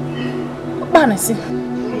 Opa na si.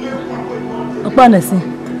 Opa na si.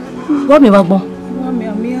 Wa mi wa gbon.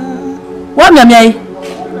 Wa mi ami.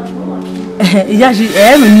 Iya ji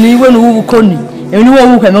mi ni we no wu ko ni. Emi ni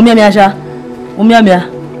wo wu ko mi ami asha. O mi ami.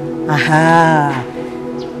 Aha.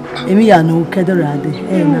 Emi ya no kedorade.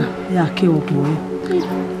 Na ya ke wo po.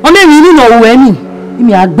 O me mi ni no wo eni.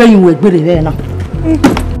 Imi agbeyin wo egbere be na.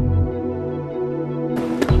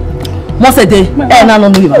 Omosede na no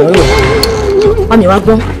no iba. Mami wa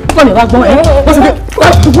gbon. Mami wa gbon Omosede.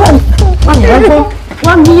 Mami wa gbon.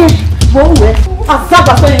 Wa mi e bo we.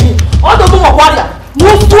 Azaba so yin. O do mo kwaria.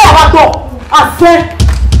 Mo tu awa to. Ase.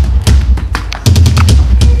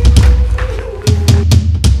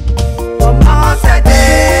 Omosede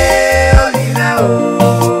olive o.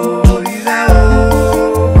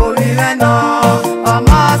 Olive no.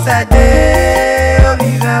 Omosede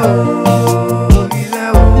olive o.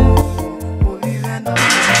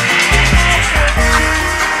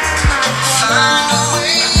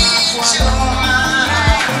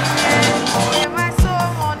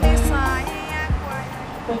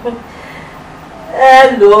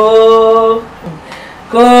 Hello,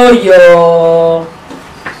 Koyo.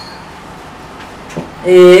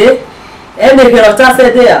 Ene pero ta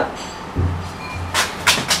se dia.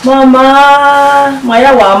 Mama,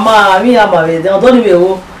 maya wa ma, mi ama be de, odo ni me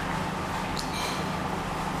wo.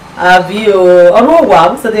 Abi o, oro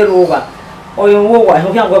wa, se de ro wa. Oyin wo wa,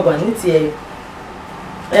 ho ki an gbagba ni ti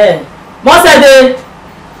e. Omosede.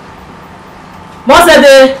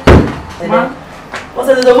 Omosede. Ma.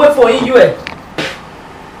 Omosede do wait for you e.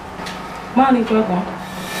 Mani kwa kwa.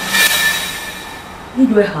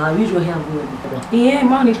 Ijwe ha, ijwe ha go. Iye,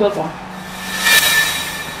 mani kwa kwa.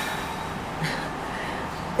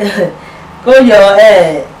 Koyo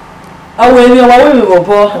awe mi wo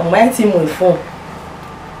bo, my team we phone.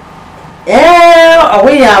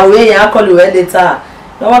 Awe ya call you later.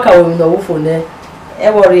 No waka we no wo phone e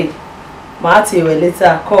worry. Ma ti we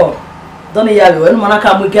later call. Don ya we no mana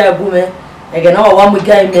ka mu ga gu me. E ga na wa mu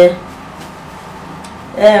ga me.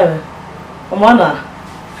 Omona.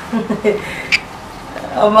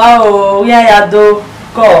 Oma o ya do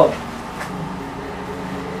call.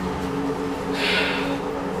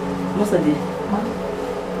 Omosede.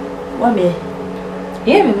 Wa me.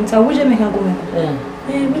 Ye me nta wo je me ka go me.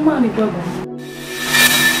 Mi ma ni kwa go.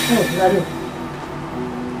 Lalo.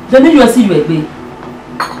 Then you see you egbe.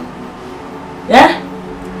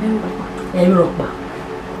 Mi ro pa.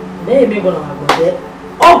 Le mi go na go de.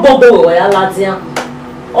 Ogbogbo wo ya latian.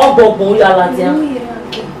 Ogbogbo ya latian.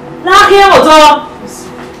 La ki e oto.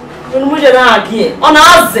 Inu mo je na aki e. Ona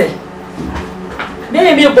aze.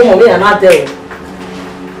 Me mi po mo me ya na de o.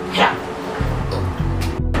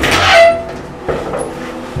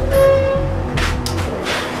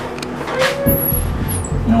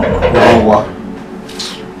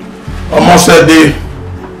 Omosede.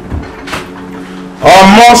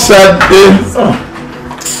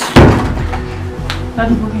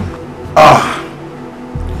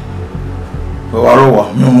 Warowa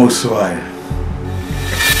mi mo so ai.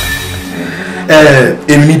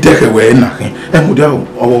 Emi deke we na kin. Mu de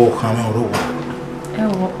owo kan me orowa.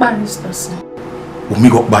 Wo Paristosin. Omi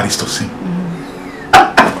go Paristosin.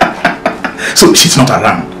 So she's not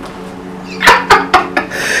around.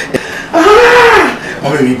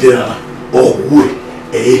 Mama mi de na. Oh,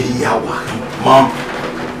 ya wa. Mom.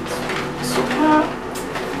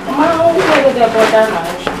 Ma wo de boda na.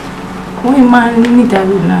 We man ni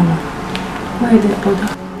daru nana. Why the bother?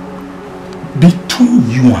 Between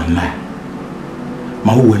you and I,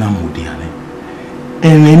 my wena modiane.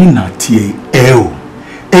 Eneni na tie eo.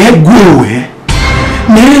 Egwe.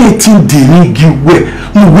 Ne tin de ni giwe.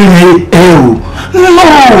 Mu we eo.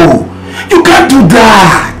 No. You can't do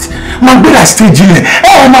that. My brother stage in.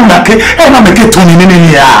 Na make Tony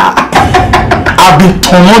nini ya. I've been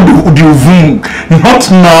torn the ovum.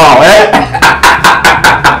 Not now,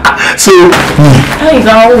 So, I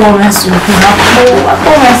got one mess with you.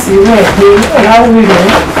 I see where how we go.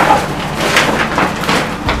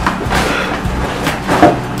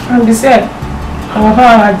 And be said, I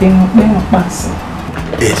didn't pass.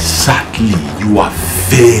 Exactly, you are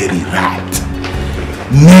very right.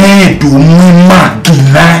 Ne do me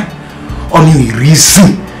magina on your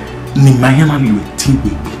reason. Ni mayana liweti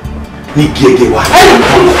wewe. Ni gege wa.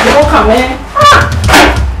 Come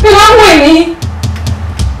you don't win me.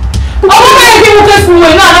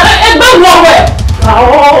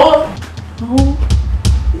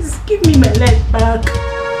 Give me my leg.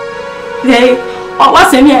 They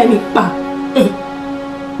what's me any pa?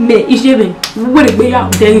 Me ishebe wele gbe ya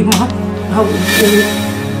de mo.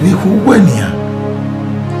 Ni ku wania.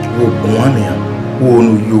 Wo wania. Wo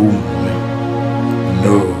no you.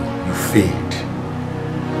 No, you failed.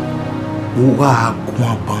 Wa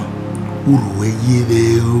kwaba uruwe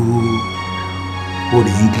yele o. What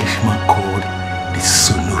the Englishman called the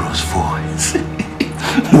sonorous voice.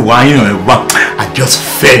 Why, you know, I just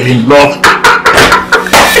fell in love.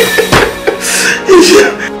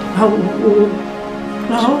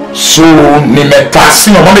 So,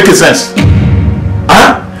 nimetasi, no, make sense.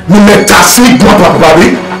 Huh? Nimetasi,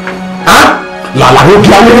 probably. Huh? La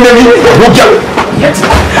rogia,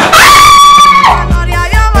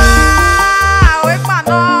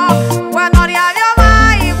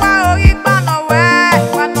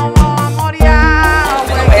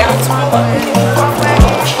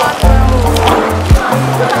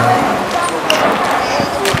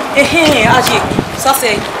 Aji, ça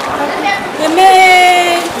c'est.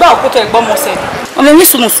 Mais ba ko to egbo mo se. O me ni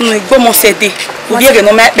sunu egbo mo se de. O bi ere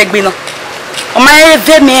no ma pegbe na. O ma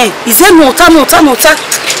eve me, ize mo ta.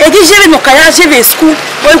 E di jere no kaya jere school.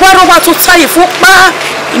 O igwa ro wa to taye fun pa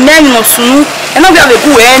ime no sunu. E no bi ave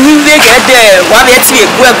ku e ni we ge de wa be ti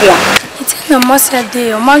egbo egun. Ite no mo se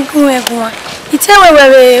de o ma gun egun. Ite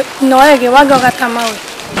wewe no ege wa go kata ma we.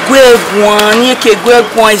 Gwegun ni ke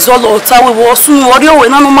gwegun izolo ta we wo sun ori owe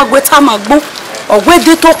na no magwe ta magbo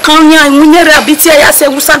ogwede to kan yan imunyere abiti aya se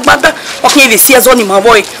wusagbada okin ile si ezo ni ma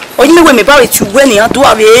boy oyin mewe me ba we ti we ni adu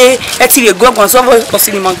ave e ti le gwegun so o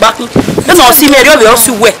si ni magba kin e no si me ri obe o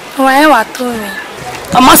si we wa e wa to mi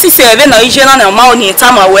ama si se eve na ije na ma oni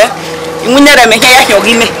ta ma we imunyere me ya ya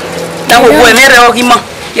ogi me na wo we me re ogi ma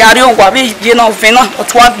ya ri o wa be je na o fe na o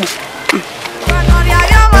to agbu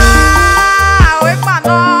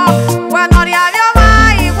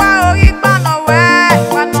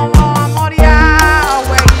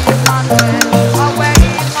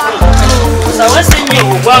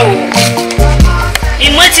Wow.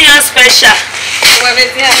 Emotion special.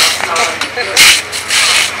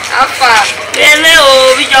 Afa. Ele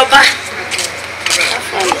o bijoba.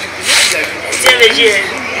 Teleje.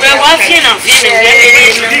 We wa fina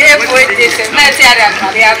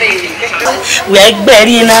we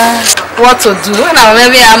egberi na. What to do? Na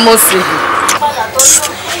maybe Omosede.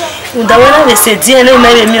 Udawela le se die le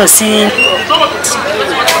maybe mi o si.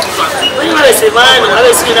 Oni we se ba na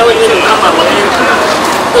we si na we ni kama wa.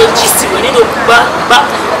 Just when you ba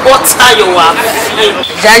what are you wa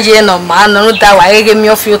Jaje no ma no da wa gege mi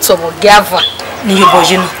ofi to mo gava ni yo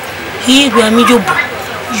boje no hi gbe mi yo bo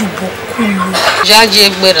kulu Jaje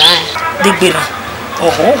gbera de gbera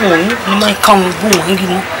oho ni mai kan bu ngi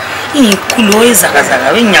no ni kulu e zaga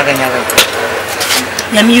we nyaga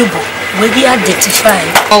ya mi yo bo we be identify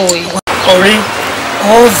ore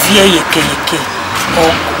o vie yeke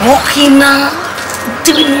o wokina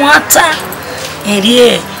trinwata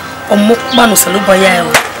eri omokpa no saloba ya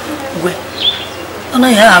we ona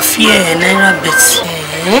ya afie naira bet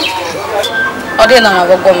ode na na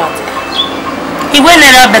gogo mat iwe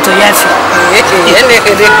naira bet o ya fi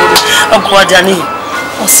ogwada ni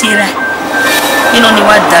osira ino ni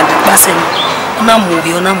wa dad pase ona mu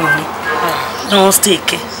ni no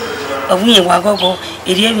stake awunye wa gogo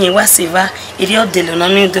eri enye wa seva eri odelo na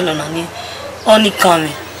ni oni kan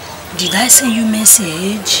did I send you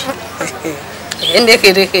message?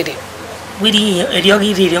 Kere. Wiri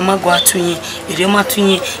eriogi riri magwa tunye erioma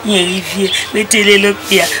tunye yen rivie wetele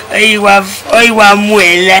lopia oyiwa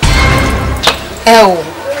muele ewo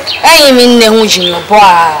eyin mi nne hu jin bo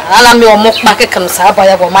ala mi omokpa kekan sa ba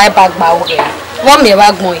ya bo mai bagba o re wo mi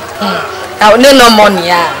wa gbon na le no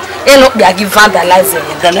money no be give vandalize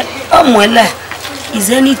dale omuele is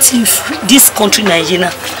anything free this country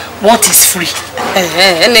Nigeria what is free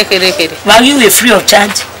kere were you a free of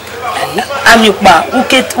charge I'm your bar. Who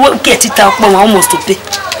get it out almost to pay.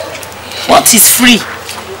 What is free?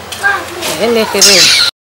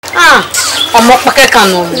 I'm not packet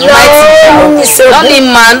no. No.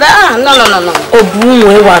 Obu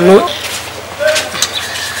we no.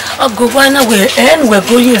 Governor we're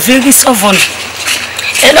going very sovereign.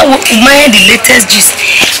 And I mind the latest gist.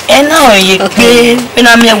 And now you pay when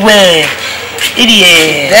I'm aware.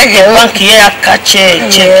 Bank here catch check.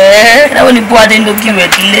 I want to board and give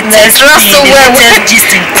it the latest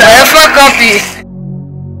gist in time. For copy.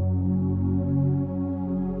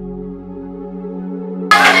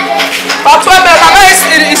 But when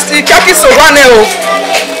is the kaki so one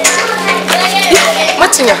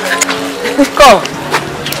Matinya. Come.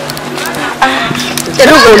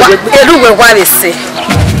 Eruwe wa le se.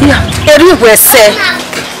 Eruwe se.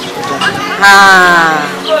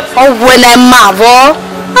 Oh, when I'm marvel.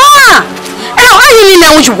 I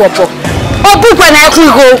know you were. Oh, book when I could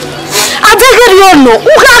go. I think you know.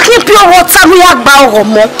 Who can keep your water? We have bow or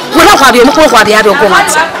more. We don't have your mother. What they have your go at.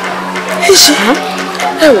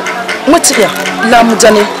 Oh, what's here?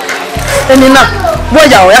 Lamujani. And enough. Where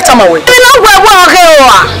you are, come away. You know where we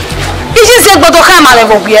are. It is a good camera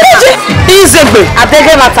over here. Is a bit. I beg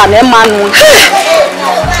him at a man.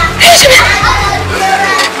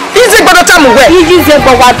 Is it but a time away? He is a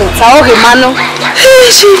bad daughter, Mano.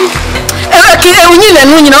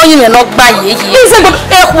 You not buy it. Is it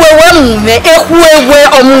a way on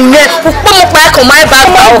me? Back on my back.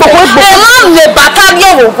 I'm the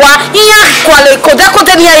battalion of what he actually could have put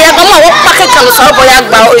any packet of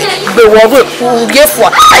the world who give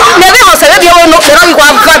for. Never was a radio no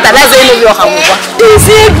one got that as any of your house. Is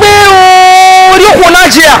it you want to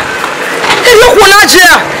jail? You want to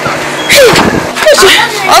jail?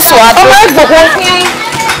 Also, I don't like the whole thing.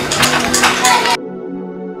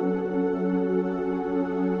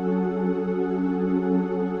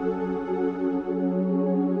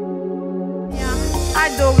 I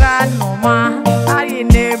don't got no man. I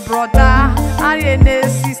ain't a brother. I ain't a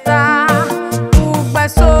sister.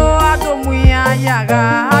 So I don't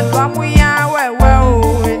yaga. I don't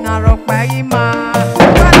well in a rock by ma.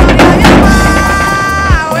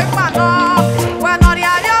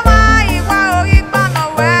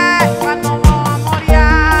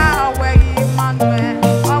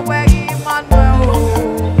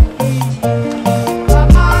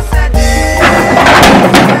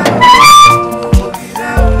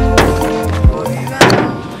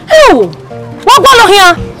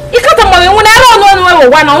 Here, you can't tell me when I don't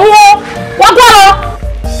know what go.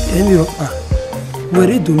 Emi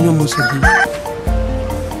where do you Omosede?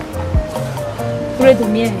 Where do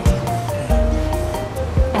you?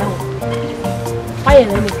 Why are you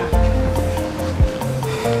here?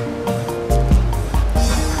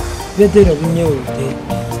 Vede robinye ode.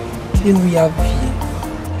 Inu ya vie.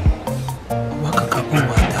 Waka kapo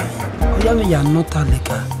wada. Oya me ya nota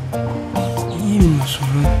leka. Yi mi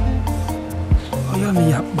sunu. Oya me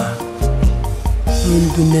ya ba.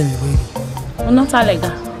 Ndu neme we. Nota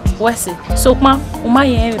lega. Wese. So ma, uma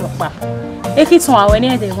ye ro pa. Eki tun awe ni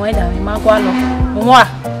ede won da mi ma gwa lo. Nwa.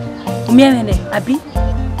 Umi ene abi.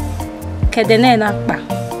 Kedene na pa.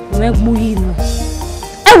 Me gbu yi no.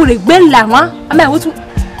 E wo le gbe la wa. Ama wo tu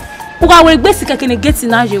Uga we gbe si kekene gate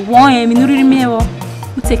na je won mi nuriri mi e wo.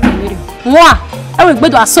 U take me. Nwa. E we gbe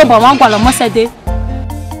do asobo wa gwa lo Omosede.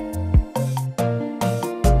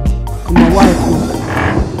 Kuma wa ko.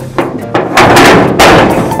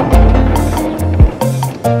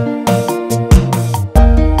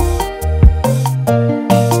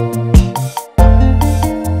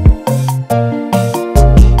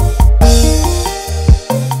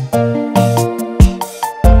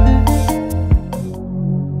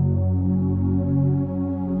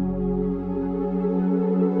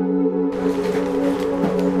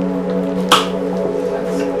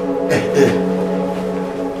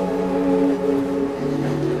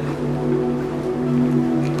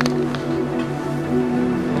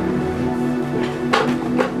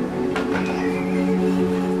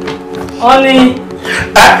 Honey.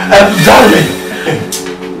 Darling.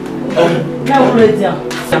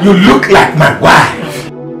 You look like my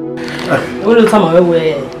wife. What time are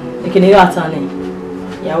we? You can hear Atani.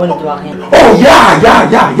 Yeah, I want to do it. Oh, yeah.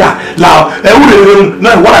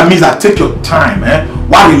 Now, what I mean is I take your time,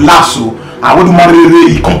 While you laugh so, I want to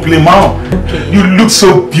marry a compliment. Okay. You look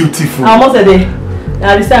so beautiful. Omosede.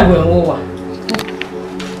 Now, this time we're over.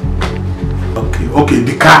 Okay,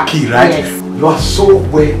 the car key, right? Yes. You are so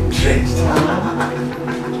well dressed.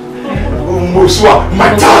 Mosua,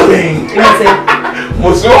 my darling.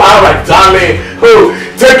 Mosua, my darling. Oh,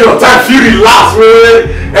 take your time, feel relaxed,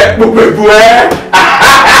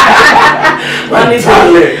 my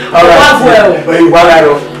darling.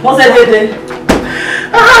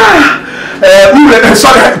 Alright.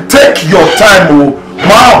 Sorry, take your time,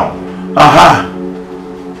 Mom.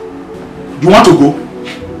 You want to go?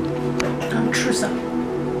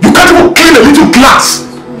 You can't even clean a little glass.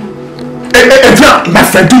 My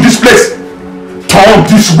friend, do this place. Turn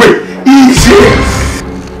this way. Easy.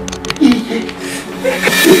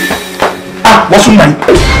 What's your name?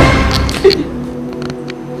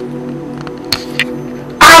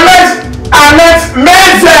 Ahmed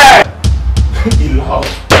Meze.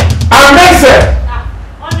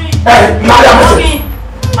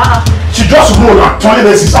 She just rolled and turning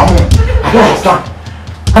this is someone. I don't understand.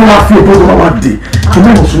 I'm not feel both of one day.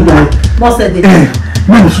 Omosede.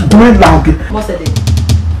 Doing loud. Omosede.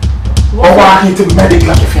 Oh, I need to be medical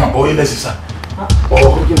like a boy. Let's say,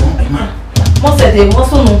 oh, you know, man. Omosede,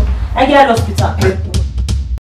 what's on? I get hospital.